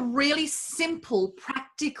is such a really simple,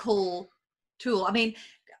 practical tool.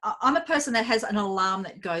 I'm a person that has an alarm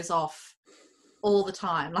that goes off all the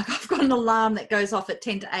time. Like, I've got an alarm that goes off at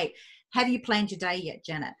 10 to 8. Have you planned your day yet,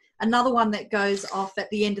 Janet? Another one that goes off at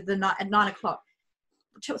the end of the night at 9 o'clock.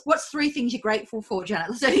 What's 3 things you're grateful for,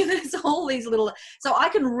 Janet? So there's all these little, so I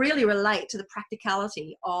can really relate to the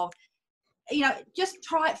practicality of, just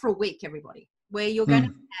try it for a week, everybody, where you're going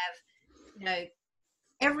to have,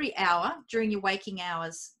 every hour during your waking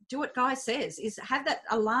hours, do what Guy says, is have that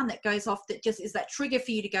alarm that goes off that just is that trigger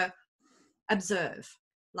for you to go observe.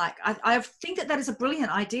 Like, I think that is a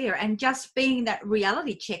brilliant idea, and just being that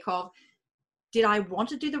reality check of, did I want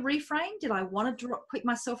to do the reframe? Did I want to pick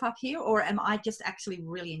myself up here? Or am I just actually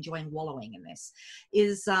really enjoying wallowing in this?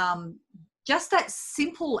 Is just that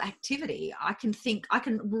simple activity. I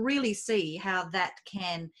can really see how that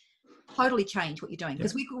can totally change what you're doing.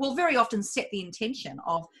 Because we will very often set the intention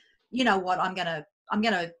of, you know what, I'm going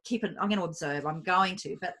to keep it, I'm going to observe, I'm going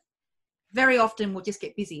to, but very often we'll just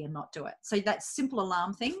get busy and not do it. So that simple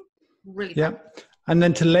alarm thing, really fun. And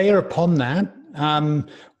then to layer upon that,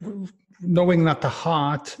 knowing that the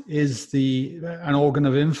heart is an organ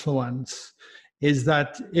of influence, is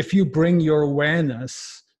that if you bring your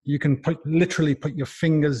awareness, you can literally put your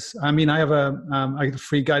fingers. I mean, I have a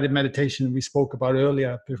free guided meditation we spoke about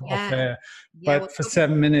earlier off air, but for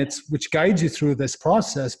 7 minutes, which guides you through this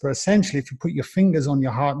process. But essentially, if you put your fingers on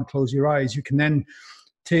your heart and close your eyes, you can then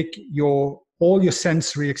take all your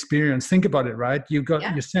sensory experience. Think about it, right? You've got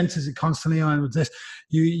your senses are constantly on with this.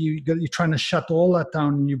 You're trying to shut all that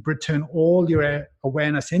down, and you return all your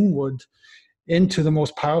awareness inward into the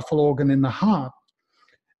most powerful organ in the heart.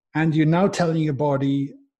 And you're now telling your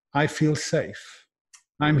body, I feel safe.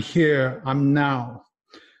 I'm here. I'm now.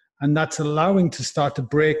 And that's allowing to start to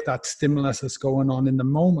break that stimulus that's going on in the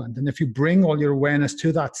moment. And if you bring all your awareness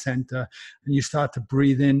to that center and you start to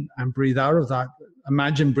breathe in and breathe out of that,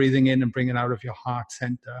 imagine breathing in and bringing out of your heart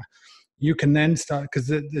center. You can then start, because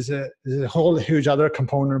there's a whole huge other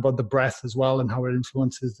component about the breath as well and how it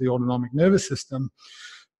influences the autonomic nervous system.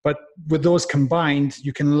 But with those combined,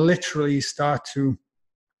 you can literally start to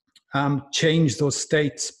change those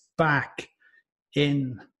states back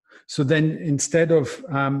in. So then instead of,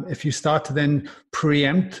 if you start to then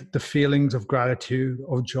preempt the feelings of gratitude,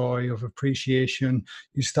 of joy, of appreciation,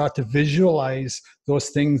 you start to visualize those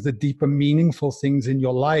things, the deeper meaningful things in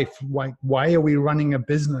your life. Why are we running a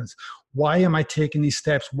business? Why am I taking these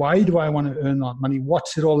steps? Why do I want to earn that money?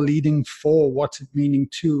 What's it all leading for? What's it meaning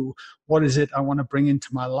to? What is it I want to bring into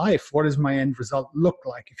my life? What does my end result look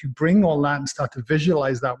like? If you bring all that and start to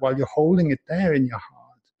visualize that while you're holding it there in your heart,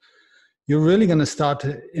 you're really going to start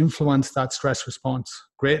to influence that stress response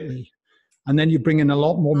greatly. And then you bring in a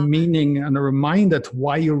lot more meaning and a reminder to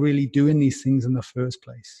why you're really doing these things in the first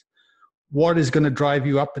place. What is going to drive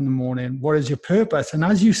you up in the morning? What is your purpose? And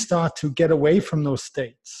as you start to get away from those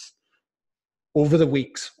states over the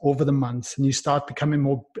weeks, over the months, and you start becoming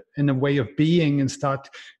more in a way of being and start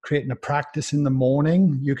creating a practice in the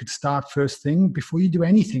morning, you could start first thing before you do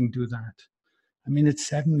anything, do that. I mean, it's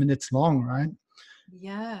 7 minutes long, right?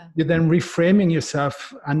 Yeah. You're then reframing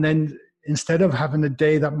yourself, and then instead of having a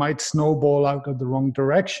day that might snowball out of the wrong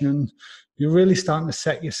direction, you're really starting to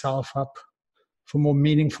set yourself up for a more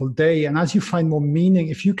meaningful day. And as you find more meaning,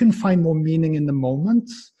 if you can find more meaning in the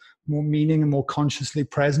moments, more meaning and more consciously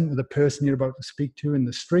present with the person you're about to speak to in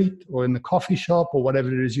the street or in the coffee shop or whatever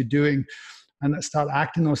it is you're doing, and start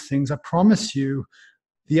acting those things, I promise you,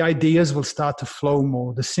 the ideas will start to flow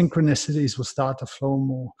more. The synchronicities will start to flow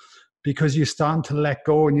more, because you're starting to let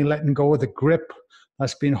go and you're letting go of the grip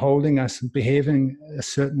that's been holding us and behaving a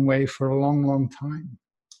certain way for a long, long time.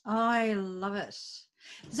 I love it.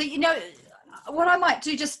 So, you know, what I might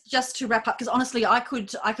do just to wrap up, because honestly, I could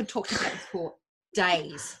talk to you about this for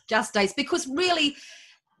days, just days, because really,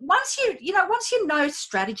 once you know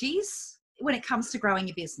strategies when it comes to growing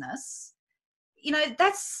your business, you know,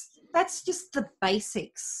 that's just the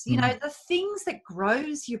basics. You know, the things that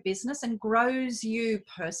grows your business and grows you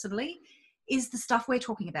personally is the stuff we're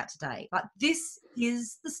talking about today. Like, this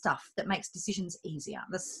is the stuff that makes decisions easier,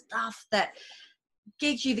 the stuff that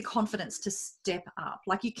gives you the confidence to step up.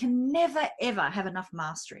 Like, you can never, ever have enough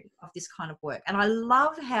mastery of this kind of work. And I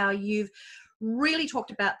love how you've really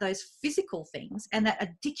talked about those physical things and that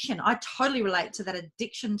addiction. I totally relate to that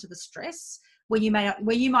addiction to the stress, where you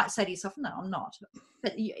might say to yourself, no, I'm not.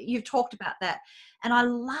 But you've talked about that. And I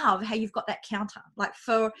love how you've got that counter.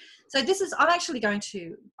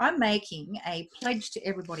 I'm making a pledge to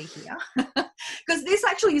everybody here, because this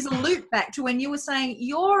actually is a loop back to when you were saying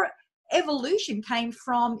your evolution came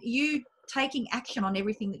from you taking action on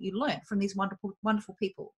everything that you learned from these wonderful, wonderful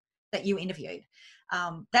people that you interviewed.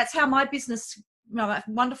 That's how my business,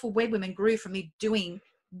 Wonderful Web Women, grew, from me doing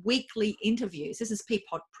weekly interviews. This is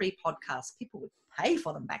pre-podcast. People would pay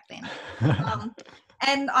for them back then.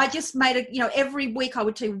 And I just made every week I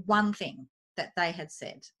would do one thing that they had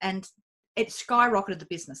said, and it skyrocketed the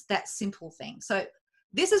business, that simple thing. So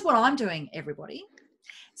this is what I'm doing, everybody.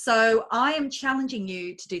 So I am challenging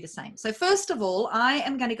you to do the same. So first of all, I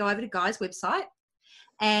am going to go over to Guy's website,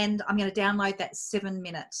 and I'm going to download that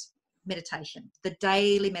 7-minute meditation, the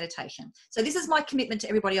daily meditation. So this is my commitment to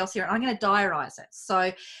everybody else here, and I'm going to diarize it.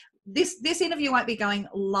 So this interview won't be going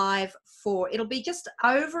live it'll be just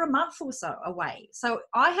over a month or so away. So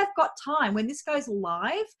I have got time. When this goes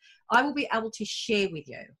live, I will be able to share with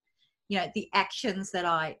you, the actions that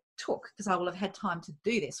I took, because I will have had time to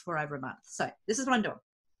do this for over a month. So this is what I'm doing.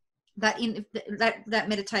 That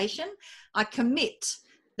meditation, I commit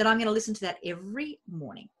that I'm going to listen to that every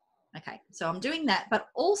morning. Okay, so I'm doing that, but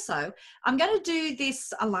also I'm going to do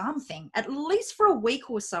this alarm thing at least for a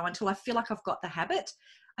week or so until I feel like I've got the habit.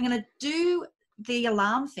 I'm going to do the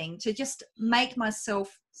alarm thing to just make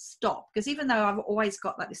myself stop, because even though I've always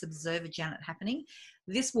got like this observer Janet happening,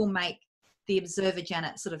 this will make the observer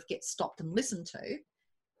Janet sort of get stopped and listened to,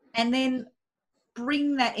 and then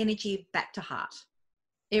bring that energy back to heart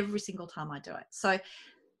every single time I do it. So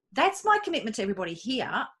that's my commitment to everybody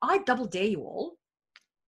here. I double dare you all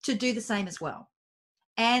to do the same as well,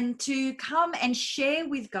 and to come and share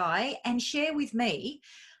with Guy and share with me,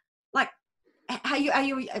 like,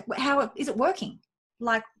 how is it working?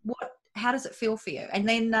 Like, how does it feel for you? And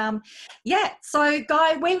then, so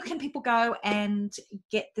Guy, where can people go and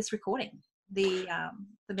get this recording? The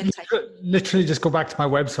meditation. Literally just go back to my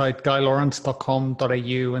website,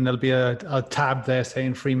 guylawrence.com.au, and there'll be a tab there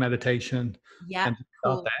saying free meditation. Yeah.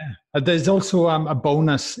 Cool. There. There's also a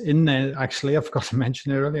bonus in there, actually. I forgot to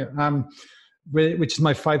mention it earlier, which is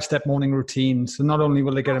my 5-step morning routine. So not only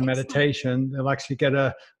will they get a meditation, they'll actually get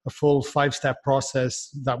a full 5-step process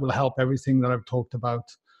that will help everything that I've talked about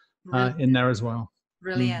in there as well.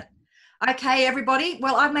 Brilliant. Okay, everybody.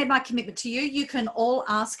 Well, I've made my commitment to you. You can all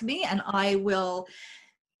ask me, and I will,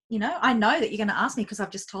 I know that you're going to ask me because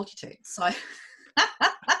I've just told you to. So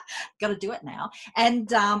got to do it now.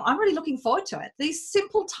 And I'm really looking forward to it. These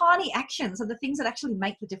simple, tiny actions are the things that actually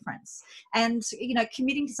make the difference. And,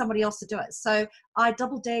 committing to somebody else to do it. So I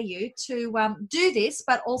double dare you to do this,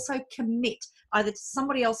 but also commit either to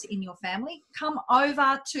somebody else in your family. Come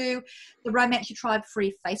over to the Romance Your Tribe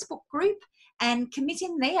free Facebook group and commit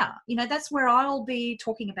in there. That's where I'll be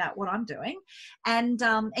talking about what I'm doing. And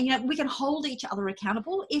we can hold each other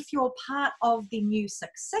accountable. If you're part of the new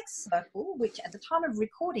Success Circle, which at the time of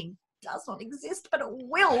recording does not exist, but it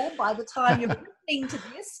will by the time you're listening to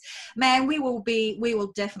this, man, we will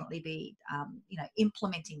definitely be,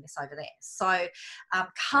 implementing this over there. So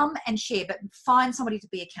come and share, but find somebody to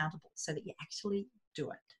be accountable so that you actually do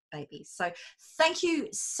it, baby. So thank you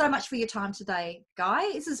so much for your time today,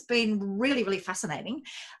 Guy. This has been really, really fascinating.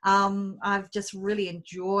 I've just really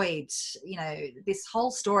enjoyed, this whole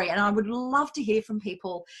story, and I would love to hear from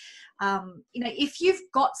people. If you've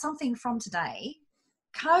got something from today,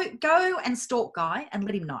 go and stalk Guy and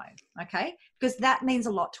let him know, okay? Because that means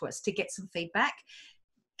a lot to us to get some feedback.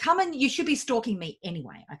 You should be stalking me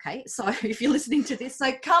anyway, okay? So if you're listening to this,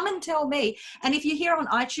 so come and tell me. And if you're here on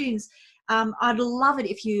iTunes, I'd love it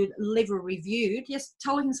if you leave a review, just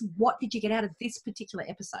telling us what did you get out of this particular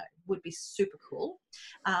episode would be super cool.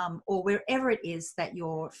 Or wherever it is that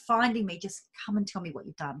you're finding me, just come and tell me what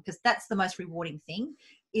you've done, because that's the most rewarding thing,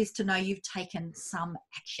 is to know you've taken some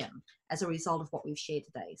action as a result of what we've shared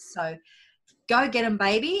today. So go get them,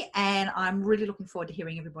 baby. And I'm really looking forward to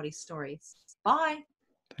hearing everybody's stories. Bye.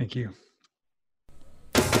 Thank you.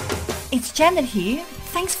 It's Janet here.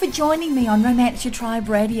 Thanks for joining me on Romance Your Tribe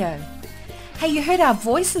Radio. Hey, you heard our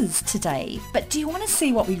voices today, but do you want to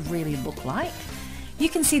see what we really look like? You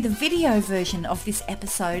can see the video version of this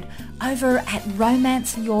episode over at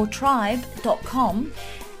romanceyourtribe.com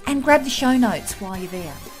and grab the show notes while you're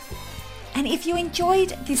there. And if you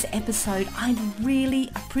enjoyed this episode, I'd really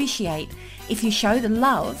appreciate if you show the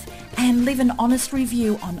love and leave an honest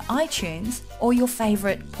review on iTunes or your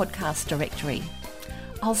favourite podcast directory.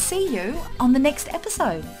 I'll see you on the next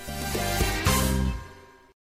episode.